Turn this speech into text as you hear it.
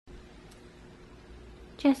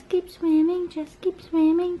Just keep swimming, just keep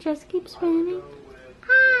swimming, just keep swimming.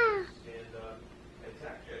 Ah!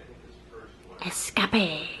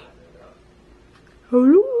 Escape!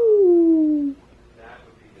 Hello!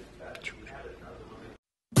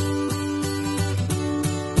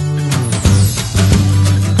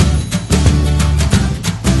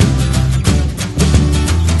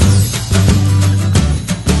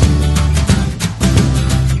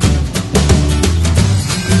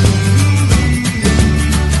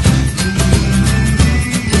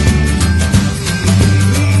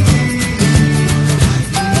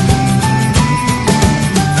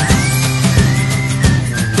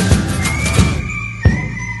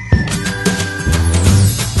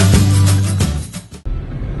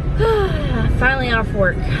 Finally off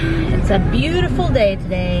work. It's a beautiful day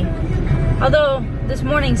today. Although this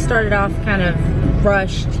morning started off kind of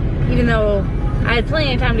rushed, even though I had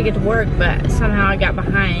plenty of time to get to work, but somehow I got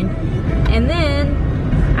behind. And then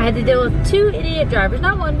I had to deal with 2 idiot drivers,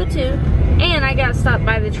 not 1 but 2, and I got stopped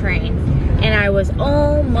by the train. And I was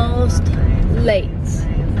almost late.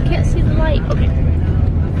 Can't see the light. Okay.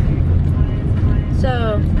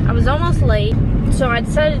 So I was almost late. So I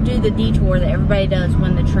decided to do the detour that everybody does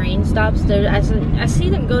when the train stops. I see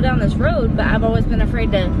them go down this road, but I've always been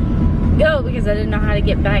afraid to go because I didn't know how to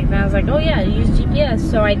get back. And I was like, oh yeah, use GPS.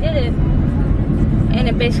 So I did it, and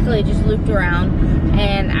it basically just looped around,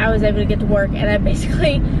 and I was able to get to work, and I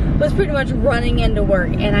basically was pretty much running into work,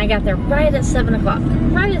 and I got there right at 7 o'clock.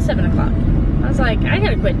 Right at 7 o'clock. I was like, I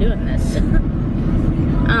gotta quit doing this.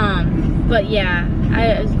 But yeah,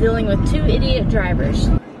 I was dealing with 2 idiot drivers.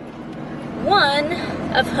 One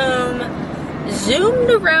of whom zoomed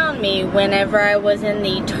around me whenever I was in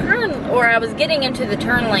the turn, or I was getting into the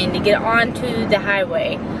turn lane to get onto the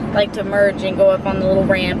highway, like to merge and go up on the little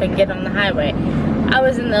ramp and get on the highway. I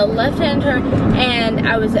was in the left-hand turn, and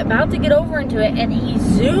I was about to get over into it, and he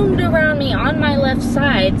zoomed around me on my left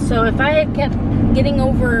side, so if I had kept getting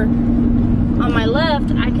over on my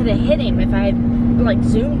left, I could have hit him if I had, like,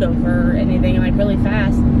 zoomed over or anything, like, really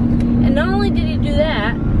fast. And not only did he do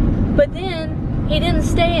that, but then he didn't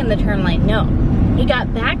stay in the turn lane. No, he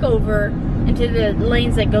got back over into the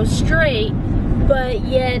lanes that go straight, but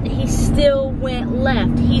yet he still went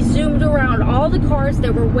left. He zoomed around all the cars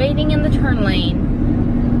that were waiting in the turn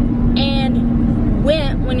lane and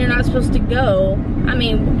went when you're not supposed to go. I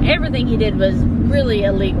mean, everything he did was really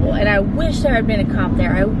illegal, and I wish there had been a cop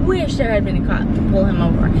there. I wish there had been a cop to pull him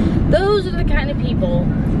over. Those are the kind of people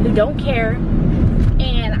who don't care,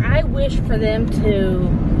 and I wish for them to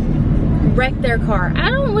wreck their car. I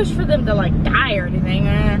don't wish for them to like die or anything.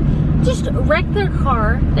 Just wreck their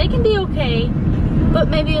car. They can be okay, but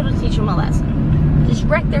maybe it'll teach them a lesson. Just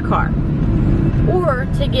wreck their car, or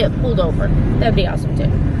to get pulled over. That'd be awesome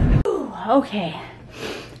too. Ooh, okay,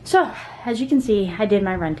 so as you can see, I did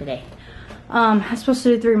my run today. I was supposed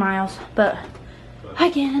to do 3 miles, but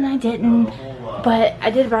again I didn't. But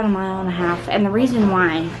I did about 1.5 miles, and the reason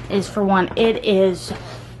why is, for one, it is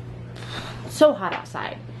so hot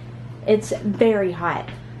outside. It's very hot,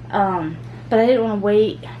 but I didn't want to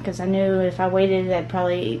wait because I knew if I waited I'd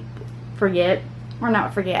probably forget, or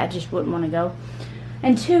not forget, I just wouldn't want to go.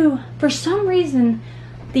 And 2, for some reason,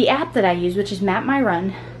 the app that I use, which is Map My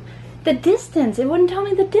Run, the distance, it wouldn't tell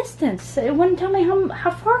me the distance. It wouldn't tell me how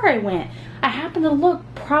far I went. I happened to look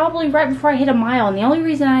probably right before I hit 1 mile, and the only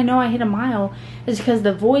reason I know I hit 1 mile is because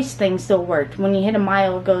the voice thing still worked. When you hit 1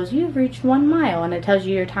 mile, it goes, you've reached 1 mile, and it tells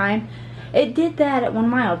you your time. It did that at 1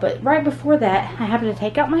 mile, but right before that, I happened to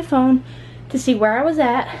take out my phone to see where I was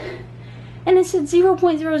at, and it said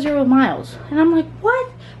 0.00 miles. And I'm like, what?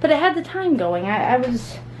 But it had the time going. I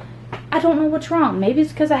don't know what's wrong. Maybe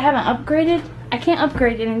it's because I haven't upgraded. I can't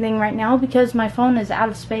upgrade anything right now because my phone is out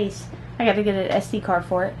of space. I got to get an SD card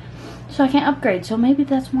for it. So I can't upgrade. So maybe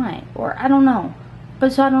that's why. Or I don't know.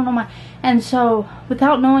 But so I don't know why. And so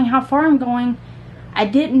without knowing how far I'm going, I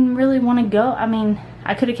didn't really want to go. I mean,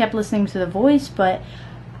 I could have kept listening to the voice, but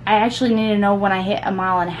I actually needed to know when I hit 1.5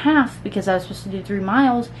 miles because I was supposed to do 3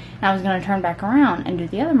 miles, and I was going to turn back around and do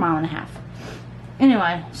the other 1.5 miles.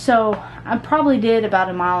 Anyway, so I probably did about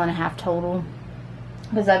 1.5 miles total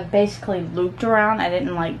because I basically looped around. I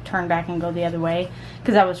didn't like turn back and go the other way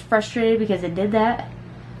because I was frustrated because it did that.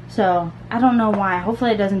 So I don't know why.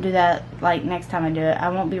 Hopefully it doesn't do that like next time I do it. I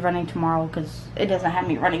won't be running tomorrow because it doesn't have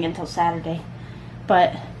me running until Saturday.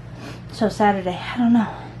 But so Saturday, I don't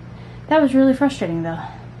know. That was really frustrating though.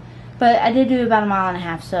 But I did do about 1.5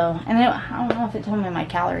 miles, so, and I don't know if it told me my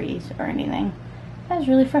calories or anything. That was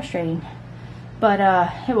really frustrating. But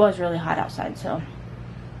it was really hot outside, so,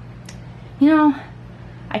 you know,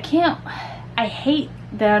 I hate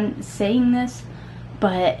that I'm saying this,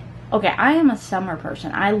 but Okay, I am a summer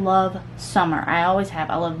person. I love summer. I always have.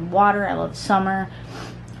 I love water. I love summer.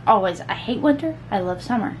 Always. I hate winter. I love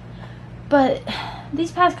summer. But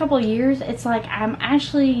these past couple of years, it's like I'm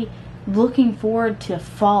actually looking forward to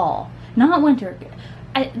fall. Not winter.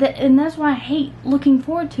 And that's why I hate looking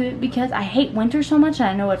forward to it, because I hate winter so much, and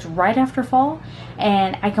I know it's right after fall,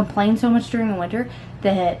 and I complain so much during the winter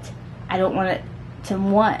that I don't want it to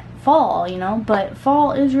want fall, you know. But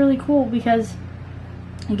fall is really cool because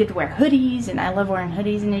you get to wear hoodies, and I love wearing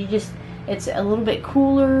hoodies, and it's a little bit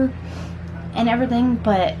cooler and everything.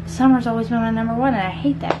 But summer's always been my number one, and I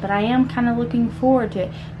hate that, but I am kind of looking forward to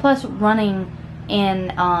it. Plus, running in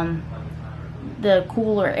the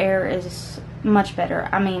cooler air is much better.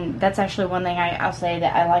 I mean, that's actually one thing I'll say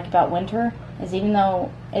that I like about winter, is even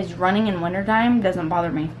though it's running in wintertime doesn't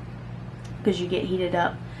bother me, because you get heated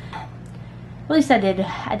up. At least I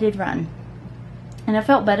did run, and I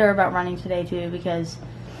felt better about running today too, because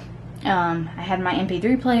I had my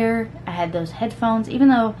MP3 player, I had those headphones, even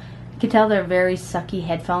though you could tell they're very sucky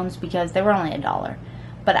headphones because they were only $1.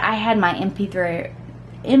 But I had my MP3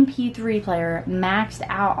 player maxed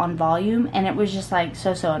out on volume, and it was just like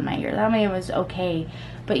so in my ears. I mean, it was okay,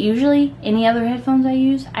 but usually any other headphones I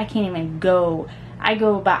use, I can't even go. I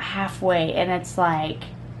go about halfway, and it's like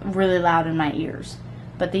really loud in my ears.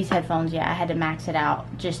 But these headphones, yeah, I had to max it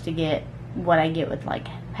out just to get what I get with like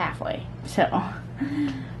halfway. So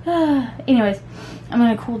anyways, I'm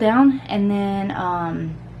gonna cool down, and then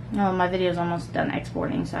my video's almost done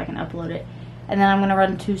exporting, so I can upload it. And then I'm going to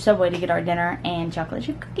run to Subway to get our dinner and chocolate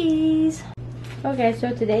chip cookies. Okay,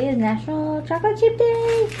 so today is National Chocolate Chip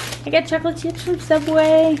Day. I got chocolate chips from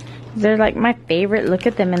Subway. They're like my favorite. Look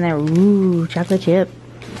at them in there. Ooh, chocolate chip.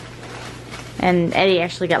 And Eddie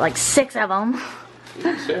actually got like 6 of them.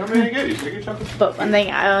 Say how many you get. You take your chocolate chip. But one thing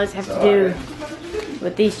I always have to do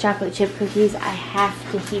with these chocolate chip cookies, I have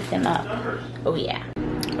to heat them up. Oh yeah.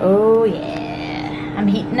 Oh yeah. I'm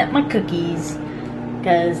heating up my cookies,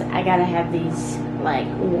 because I gotta have these like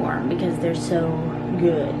warm because they're so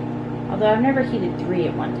good. Although I've never heated 3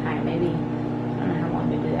 at one time. Maybe, I don't know how long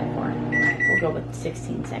to do that for. We'll go with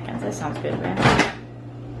 16 seconds. That sounds good, man.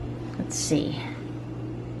 Let's see.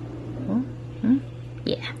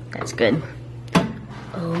 Yeah, that's good.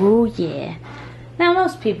 Oh yeah. Now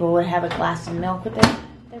most people would have a glass of milk with their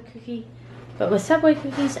cookie, but with Subway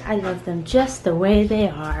cookies, I love them just the way they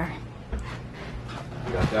are.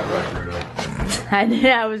 You got that right, Bruno. I did.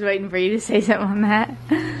 I was waiting for you to say something on that.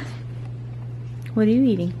 What are you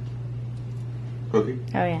eating? Cookie.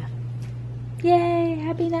 Oh yeah. Yay!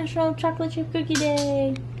 Happy National Chocolate Chip Cookie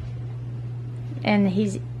Day! And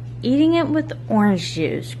he's eating it with orange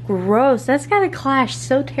juice. Gross. That's gotta clash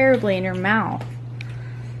so terribly in your mouth.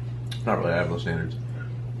 Not really. I have no standards.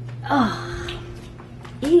 Oh.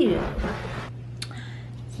 Ew.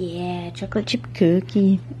 Yeah, chocolate chip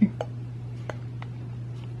cookie.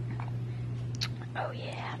 Oh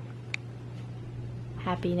yeah.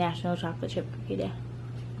 Happy National Chocolate Chip Cookie Day.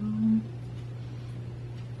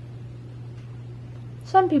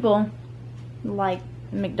 Some people like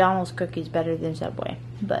McDonald's cookies better than Subway,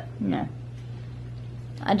 but no.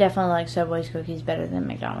 I definitely like Subway's cookies better than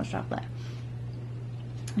McDonald's chocolate.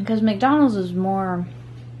 Because McDonald's is more,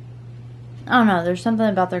 I don't know, there's something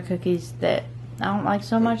about their cookies that I don't like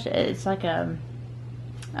so much. It's like a,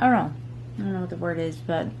 I don't know what the word is,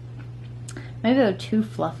 but maybe they're too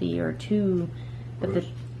fluffy or too, but the,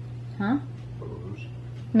 huh?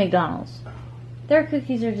 McDonald's. Their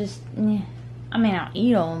cookies are just, I mean, I'll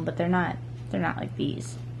eat them, but they're not like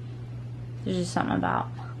these. There's just something about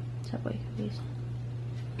Subway cookies.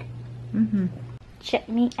 Check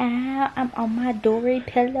me out. I'm on my Dory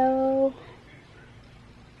pillow.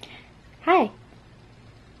 Hi.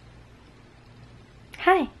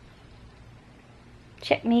 Hi.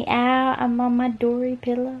 Check me out. I'm on my Dory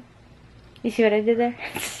pillow. You see what I did there?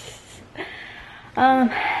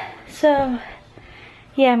 So,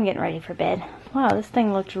 yeah, I'm getting ready for bed. Wow, this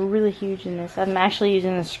thing looks really huge in this. I'm actually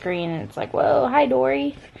using the screen, and it's like, whoa, hi,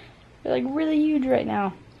 Dory. You're like really huge right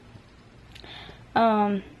now.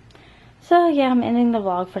 So yeah, I'm ending the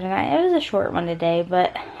vlog for tonight. It was a short one today,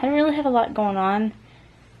 but I didn't really have a lot going on.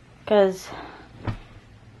 Because,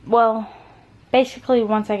 well, basically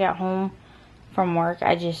once I got home from work,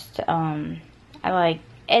 I just,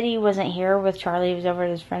 Eddie wasn't here with Charlie. He was over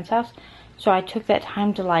at his friend's house. So I took that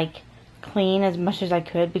time to, like, clean as much as I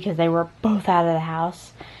could because they were both out of the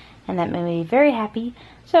house. And that made me very happy.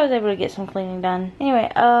 So I was able to get some cleaning done. Anyway,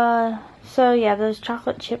 so yeah, those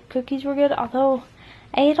chocolate chip cookies were good. Although,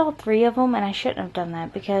 I ate all 3 of them, and I shouldn't have done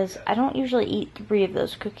that because I don't usually eat 3 of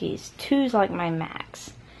those cookies. 2's like my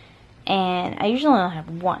max. And I usually only have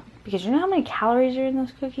 1. because you know how many calories are in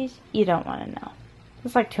those cookies? You don't want to know.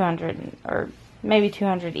 It's like 200 or maybe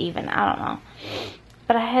 200 even. I don't know.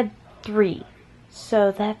 But I had 3.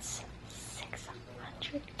 So that's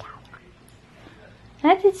 600 calories.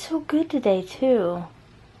 And I did so good today too.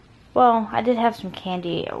 Well, I did have some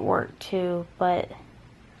candy at work too, but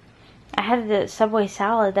I had the Subway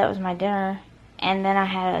salad. That was my dinner. And then I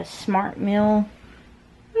had a Smart Meal.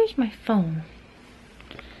 Where's my phone?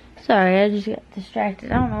 Sorry, I just got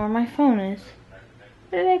distracted. I don't know where my phone is.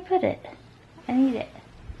 Where did I put it? I need it.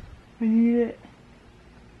 I need it.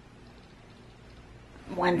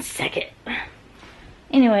 1 second.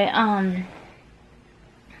 Anyway,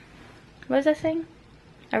 what was I saying?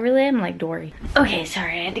 I really am like Dory. Okay,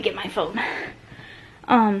 sorry, I had to get my phone.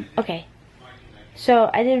 Okay. So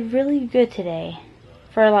I did really good today.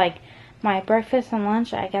 For like my breakfast and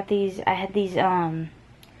lunch, I had these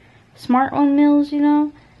Smart One meals, you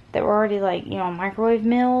know, that were already like, you know, microwave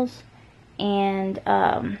meals. And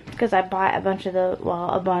because I bought a bunch,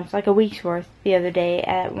 like a week's worth the other day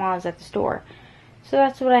while I was at the store. So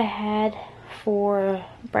that's what I had for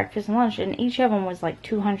breakfast and lunch, and each of them was like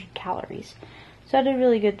 200 calories. So I did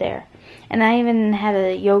really good there. And I even had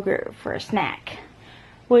a yogurt for a snack,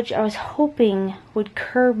 which I was hoping would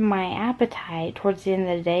curb my appetite towards the end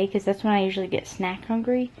of the day, because that's when I usually get snack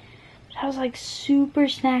hungry. But I was like super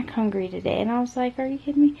snack hungry today, and I was like, are you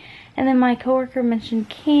kidding me? And then my coworker mentioned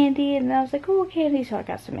candy, and I was like, oh, candy, so I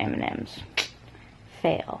got some M&Ms.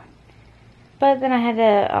 Fail. But then I had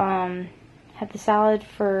to had the salad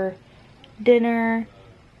for dinner,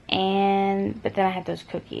 but then I had those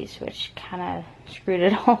cookies, which kind of screwed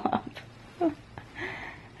it all up.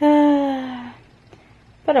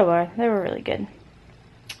 But oh well, they were really good.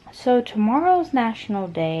 So tomorrow's National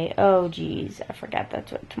Day. Oh geez, I forgot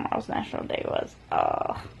that's what tomorrow's National Day was.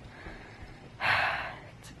 Oh,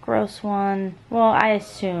 it's a gross one. Well, I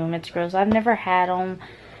assume it's gross. I've never had them.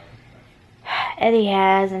 Eddie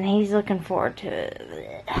has, and he's looking forward to it.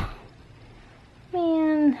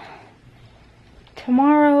 Man,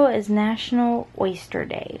 tomorrow is National Oyster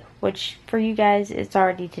Day, which for you guys, it's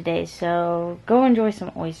already today, so go enjoy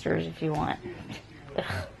some oysters if you want.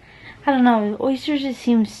 Ugh. I don't know, oysters just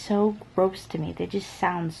seem so gross to me. They just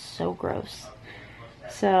sound so gross.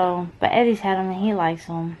 So, but Eddie's had them and he likes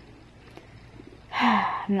them.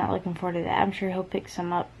 I'm not looking forward to that. I'm sure he'll pick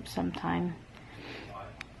some up sometime.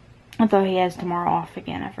 Although he has tomorrow off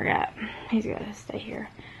again, I forgot. He's got to stay here.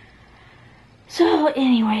 So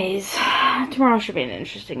anyways, tomorrow should be an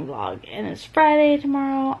interesting vlog. And it's Friday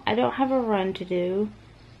tomorrow. I don't have a run to do,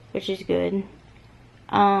 which is good.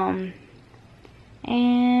 And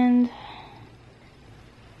I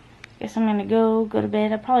guess I'm gonna go to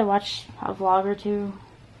bed. I'll probably watch a vlog or two.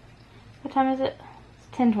 What time is it? It's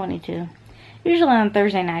 10:22. Usually on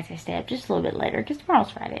Thursday nights I stay up just a little bit later because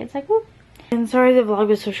tomorrow's Friday. It's like, whoop. And sorry the vlog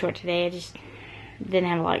was so short today. I just didn't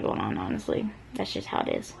have a lot going on, honestly. That's just how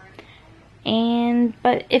it is.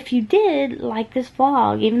 But if you did like this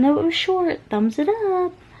vlog, even though it was short, thumbs it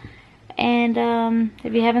up. And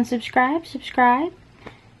if you haven't subscribed, subscribe.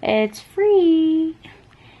 It's free.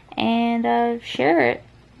 And share it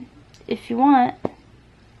if you want.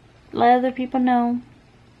 Let other people know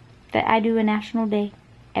that I do a National Day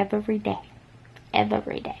every day.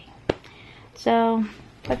 Every day. So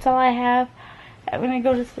that's all I have. I'm gonna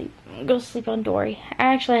go to sleep. Go sleep on Dory.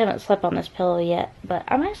 I actually haven't slept on this pillow yet, but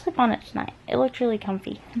I might sleep on it tonight. It looks really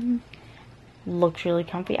comfy. Looks really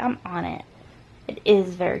comfy. I'm on it. It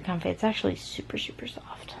is very comfy. It's actually super, super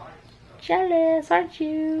soft. Jealous, aren't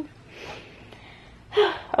you?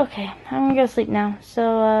 Okay, I'm gonna go sleep now.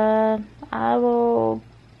 So, I will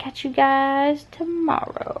catch you guys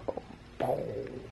tomorrow.